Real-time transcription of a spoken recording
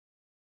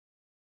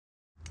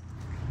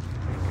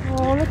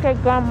Okay,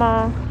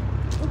 Grandma.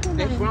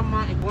 That's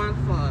Grandma and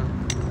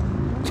grandson.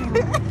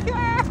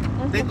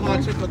 They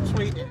going trick or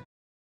treating.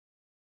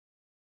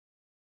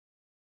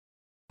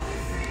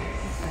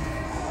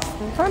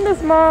 Hi,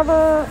 Miss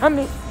Marva. I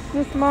mean,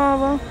 Miss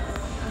Marva.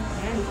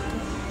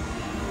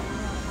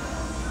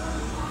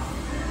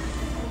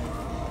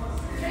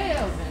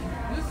 Kelvin,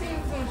 you seem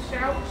some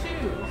shout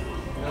shoes.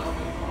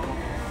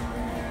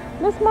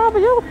 Miss Marva,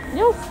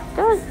 your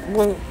skirt.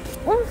 Wait,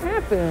 what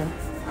happened?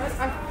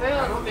 I fell.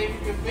 I don't think you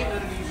can fit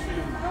under these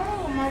shoes.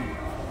 Oh, my.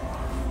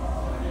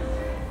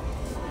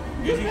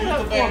 Did you use the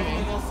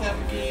bathroom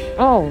yourself again?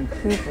 Oh,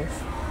 Jesus.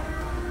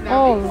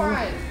 Now Oh. be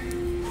quiet.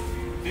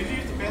 Did you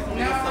use the bathroom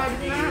No, yourself I did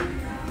again?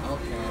 not.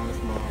 Okay, Miss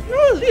Mom.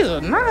 No, these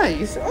are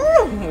nice.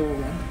 Oh.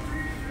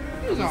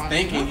 These I was are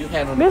thinking you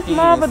had on Miss the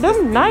Marva, pants.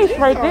 them nice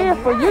right there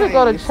for you to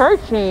go to nice.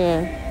 church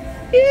in.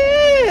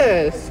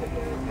 Yes.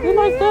 You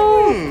like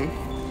those?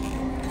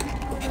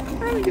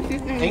 How do you get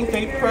these things? Ain't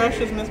they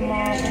precious, Miss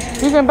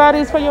Marva? You can buy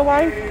these for your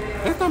wife?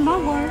 That's not my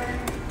wife.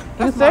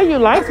 You say you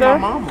like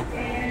That's my them. mama.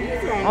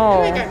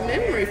 Oh. They got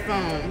memory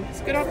foam.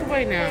 Let's get out the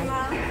way now.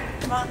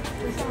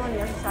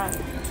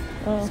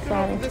 Oh,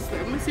 sorry. This way.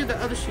 Let me see the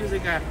other shoes they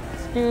got.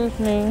 Excuse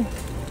me.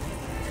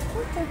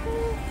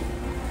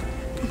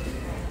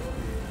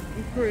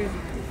 You crazy.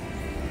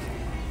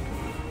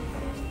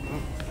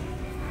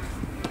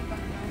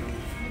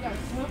 You got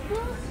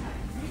slippers?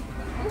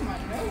 Oh, my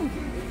nose.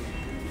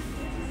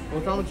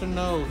 What's wrong with your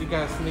nose? You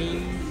got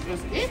sneeze?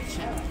 It's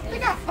itching. They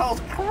got those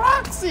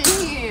Crocs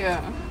in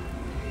here.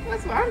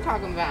 That's what I'm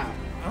talking about.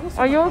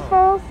 Are yours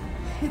false?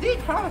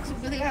 These Crocs,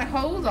 they got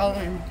holes on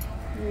them.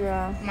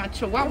 Yeah. My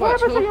Chihuahua What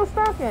happened to tore, your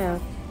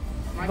stockings?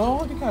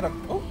 Lord, you got a...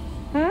 Oh,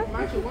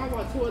 my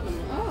Chihuahua tore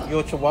them up.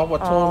 your chihuahua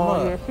tore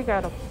Oh, him yeah,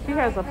 up. she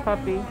has a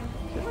puppy.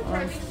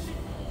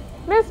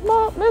 Miss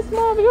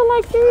Marva, you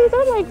like these?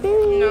 I like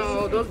these.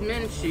 No, those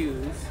men's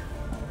shoes.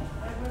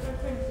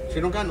 She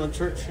don't got no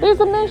church shoes.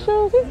 These are men's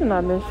shoes? These are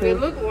not men's They shoes.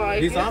 look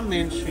like These it. are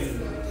men's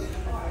shoes.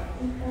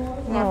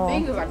 My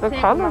fingers are The cramped.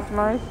 color's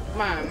nice.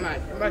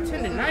 My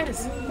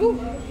tendonitis. Ooh,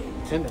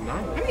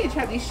 Tendonitis. I need to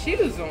try these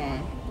shoes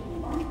on.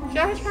 Should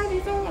I try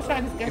these on or should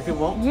I just get If you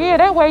want. Yeah,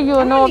 that way you'll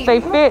I'm know gonna if they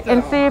need fit help,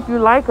 and though. see if you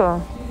like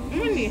them. I'm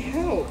gonna need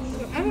help.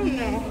 I don't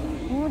know.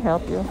 We'll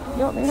help you.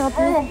 You want me to help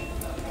you?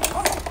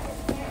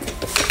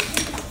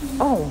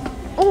 Oh.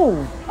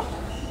 Oh.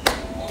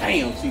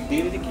 Damn, she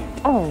did it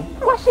again. Oh.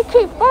 Why she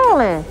keep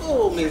falling?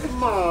 Oh, Miss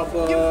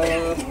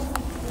Marva.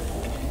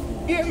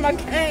 Get my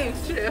cane,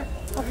 Chef.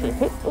 Oh, she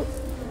hit. Oh.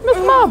 Miss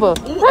Marva, Ooh,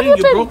 have and you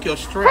you been broke your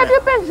strap. have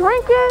you been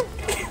drinking?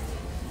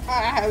 I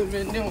haven't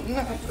been doing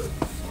nothing.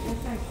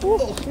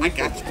 Oh, I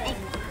got you.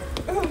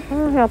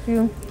 I'll help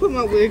you. Put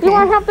my wig You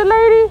want to on. help the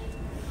lady?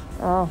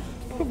 Oh.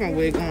 Put my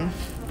wig on.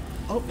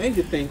 Oh, and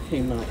your thing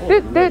came out. Oh,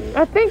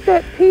 I think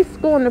that piece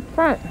go in the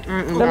front.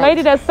 The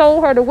lady that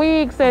sold her the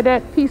wig said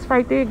that piece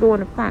right there go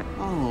in the front.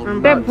 oh,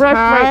 I'm That about brush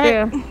right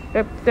tired.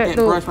 there. That That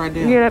brush right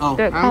there? Yeah, Oh.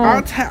 that I'm comb.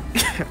 about tired.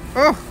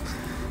 Oh,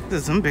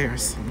 this is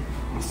embarrassing.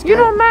 You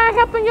don't mind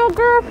helping your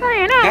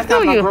girlfriend out, that's do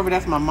not my you? girlfriend,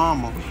 that's my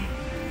mama.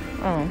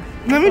 Oh.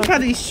 Let me try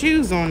these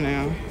shoes on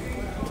now.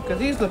 Because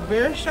these look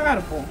very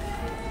shoutable.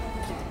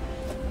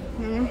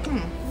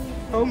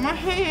 Hold my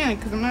hand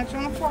because I'm not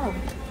trying to fall.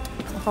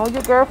 Hold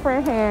your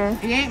girlfriend's hand.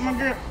 He ain't my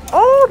girl.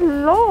 Oh,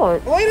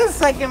 Lord. Wait a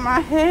second, my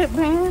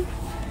headband.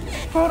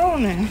 Hold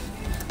on now.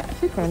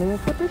 She can't even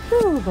put the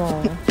shoes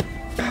on.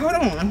 Hold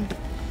on.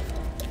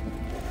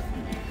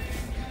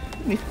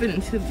 Let me fit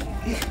into the...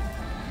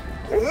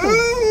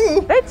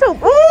 Ooh! They too.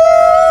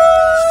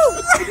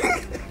 Ooh!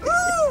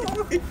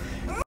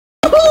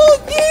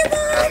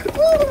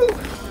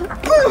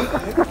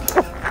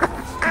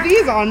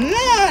 These are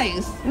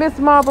nice. Miss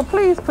Marva,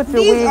 please put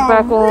your These wig are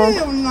back on.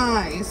 real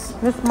nice.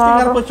 Miss You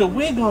gotta Marva. put your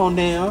wig on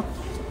now.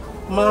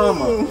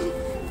 Mama,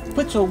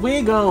 put your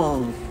wig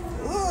on.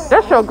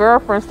 That's your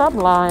girlfriend. Stop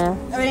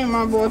lying. That ain't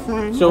my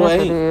boyfriend. So Yes,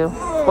 it ain't. is.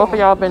 Both of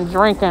y'all been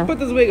drinking. Put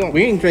this wig on.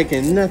 We ain't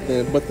drinking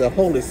nothing but the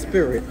Holy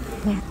Spirit.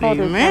 Hold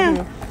this man.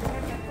 right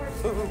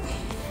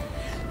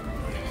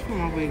Put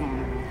my wig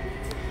on.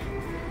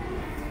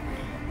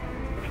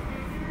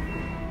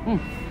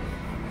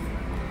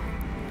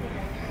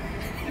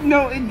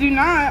 No, it do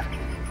not.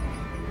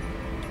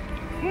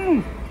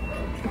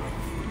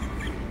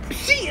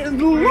 She is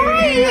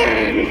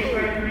lying.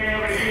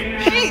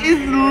 She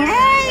is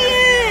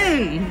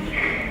lying.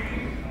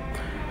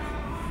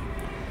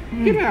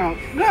 Get out.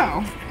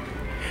 Go.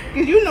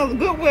 Because you know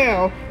good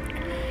well.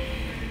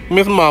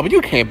 Miss Marva,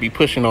 you can't be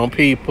pushing on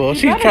people.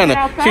 She's better trying get to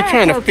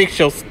outside, fix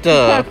your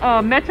stuff.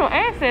 Because Metro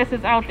Access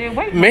is out there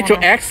waiting Metro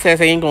on them.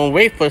 Access ain't gonna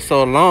wait for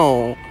so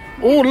long.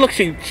 Oh, look,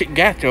 she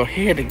got your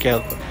hair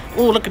together.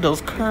 Oh, look at those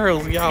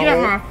curls, y'all. Get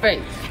out my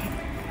face.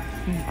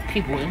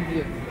 People in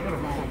here. What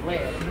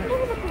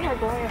am I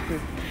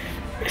glasses?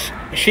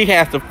 She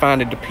has to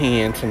find a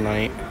Depend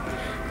tonight.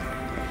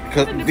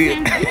 Cause What the,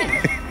 Depend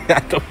is? I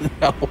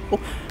don't know.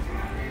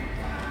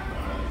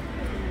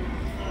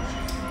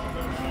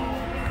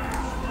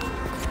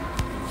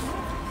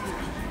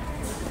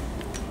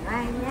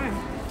 Wrong one.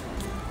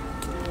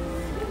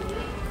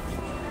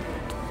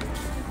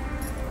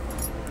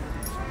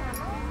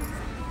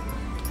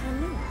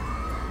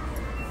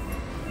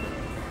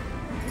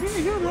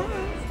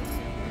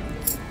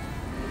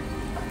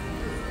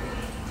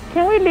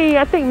 Can we leave?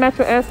 I think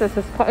Metro SS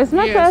is calling. Is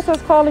Metro Yes.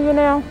 SS calling you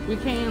now? We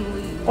can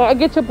leave. Or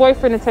get your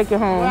boyfriend to take you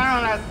home. Well,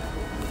 I don't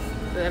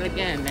know. Say that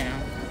again now.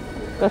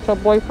 That's your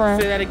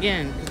boyfriend? Say that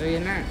again, because you're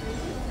not.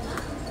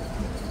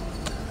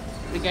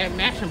 We got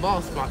matching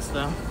ball spots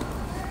though.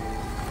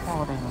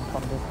 Oh, they don't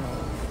come this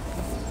way.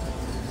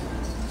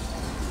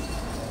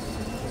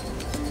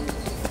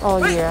 Oh,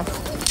 yeah.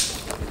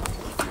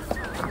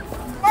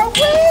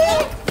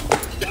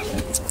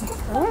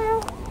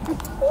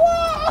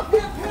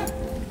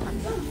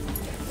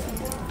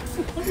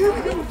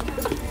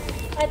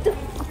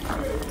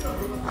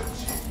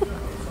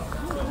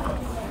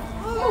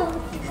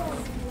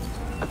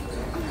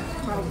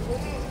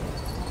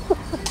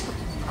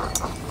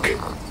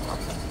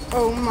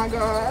 Oh my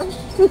gosh.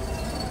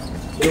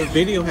 Your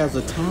video has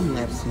a time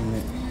lapse in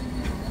it.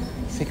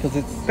 See, because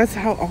it's. That's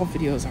how all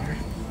videos are.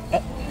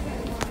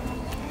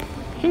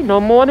 She know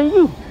more than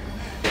you.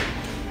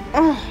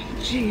 Oh,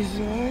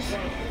 Jesus.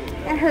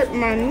 I hurt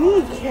my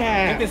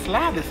kneecap. If it's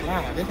live, it's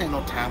live. There ain't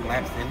no time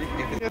lapse in it.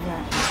 If it's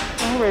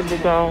I'm ready to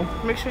go.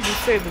 Make sure you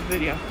save the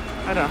video.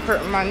 I done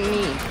hurt my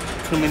knee.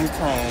 too many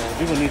times,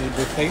 you're gonna need a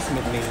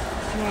replacement knee.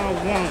 No, I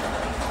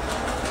won't.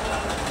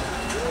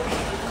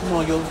 Come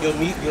on, your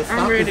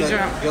I'm ready to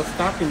stocking go. your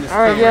stocking is All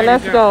right, yeah, ready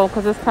let's to go,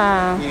 because it's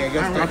time. yeah,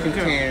 your I'm ready to stocking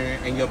go.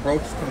 tearing and your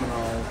brooch is coming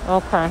off.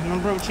 Okay. My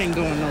brooch ain't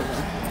going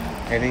over.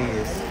 It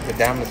is. The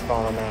diamond's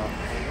falling out.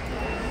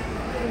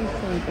 Let me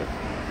change it.